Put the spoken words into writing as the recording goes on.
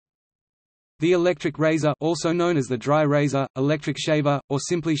The electric razor, also known as the dry razor, electric shaver, or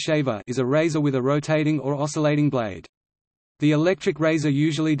simply shaver, is a razor with a rotating or oscillating blade. The electric razor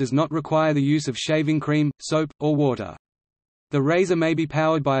usually does not require the use of shaving cream, soap, or water. The razor may be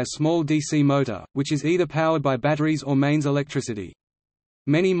powered by a small DC motor, which is either powered by batteries or mains electricity.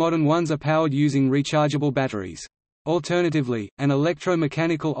 Many modern ones are powered using rechargeable batteries. Alternatively, an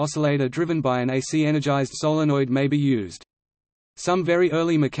electromechanical oscillator driven by an AC-energized solenoid may be used. Some very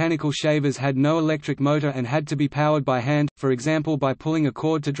early mechanical shavers had no electric motor and had to be powered by hand, for example by pulling a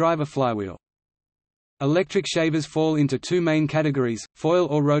cord to drive a flywheel. Electric shavers fall into two main categories, foil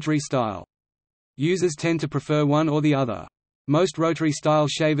or rotary style. Users tend to prefer one or the other. Most rotary-style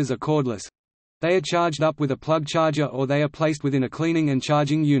shavers are cordless. They are charged up with a plug charger or they are placed within a cleaning and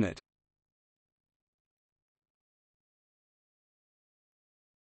charging unit.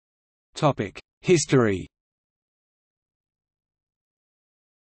 History.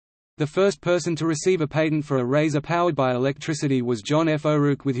 The first person to receive a patent for a razor powered by electricity was John F.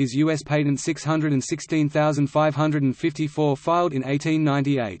 O'Rourke with his U.S. patent 616554 filed in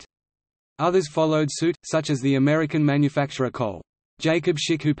 1898. Others followed suit, such as the American manufacturer Cole. Jacob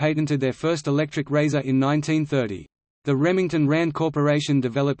Schick who patented their first electric razor in 1930. The Remington Rand Corporation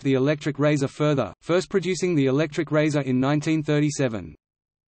developed the electric razor further, first producing the electric razor in 1937.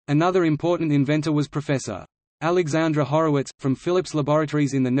 Another important inventor was Professor Alexandra Horowitz, from Philips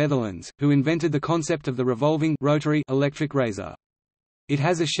Laboratories in the Netherlands, who invented the concept of the revolving rotary electric razor. It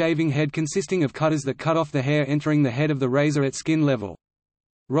has a shaving head consisting of cutters that cut off the hair entering the head of the razor at skin level.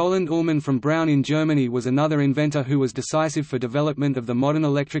 Roland Ullmann from Braun in Germany was another inventor who was decisive for development of the modern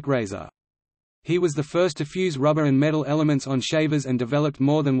electric razor. He was the first to fuse rubber and metal elements on shavers and developed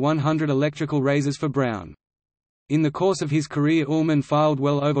more than 100 electrical razors for Braun. In the course of his career Ullmann filed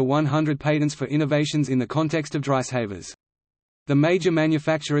well over 100 patents for innovations in the context of dryshavers. The major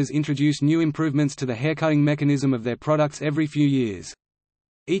manufacturers introduce new improvements to the haircutting mechanism of their products every few years.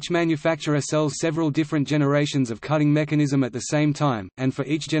 Each manufacturer sells several different generations of cutting mechanism at the same time, and for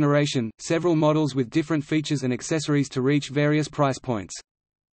each generation, several models with different features and accessories to reach various price points.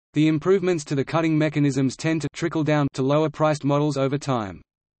 The improvements to the cutting mechanisms tend to trickle down to lower-priced models over time.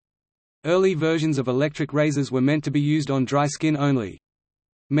 Early versions of electric razors were meant to be used on dry skin only.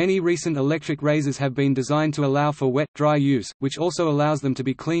 Many recent electric razors have been designed to allow for wet, dry use, which also allows them to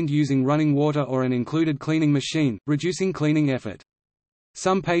be cleaned using running water or an included cleaning machine, reducing cleaning effort.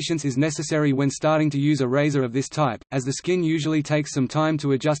 Some patience is necessary when starting to use a razor of this type, as the skin usually takes some time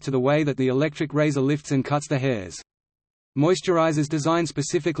to adjust to the way that the electric razor lifts and cuts the hairs. Moisturizers designed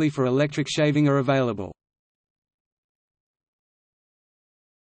specifically for electric shaving are available.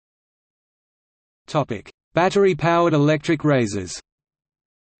 Battery-powered electric razors.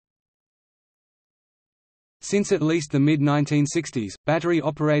 Since at least the mid-1960s,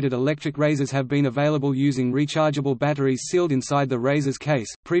 battery-operated electric razors have been available using rechargeable batteries sealed inside the razor's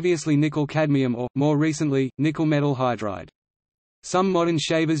case, previously nickel-cadmium or, more recently, nickel-metal hydride. Some modern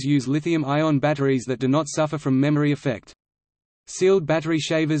shavers use lithium-ion batteries that do not suffer from memory effect. Sealed battery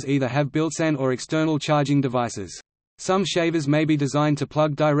shavers either have built-in or external charging devices. Some shavers may be designed to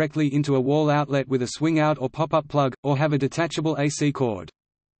plug directly into a wall outlet with a swing-out or pop-up plug, or have a detachable AC cord.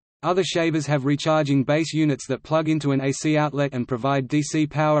 Other shavers have recharging base units that plug into an AC outlet and provide DC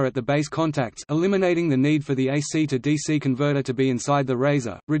power at the base contacts, eliminating the need for the AC to DC converter to be inside the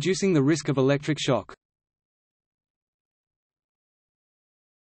razor, reducing the risk of electric shock.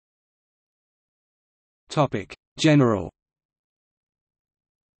 General.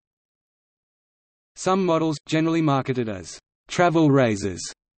 Some models, generally marketed as travel razors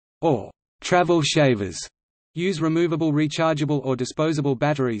or travel shavers, use removable rechargeable or disposable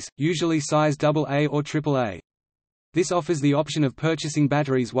batteries, usually size AA or AAA. This offers the option of purchasing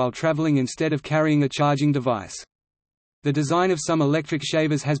batteries while traveling instead of carrying a charging device. The design of some electric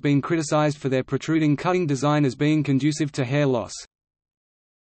shavers has been criticized for their protruding cutting design as being conducive to hair loss.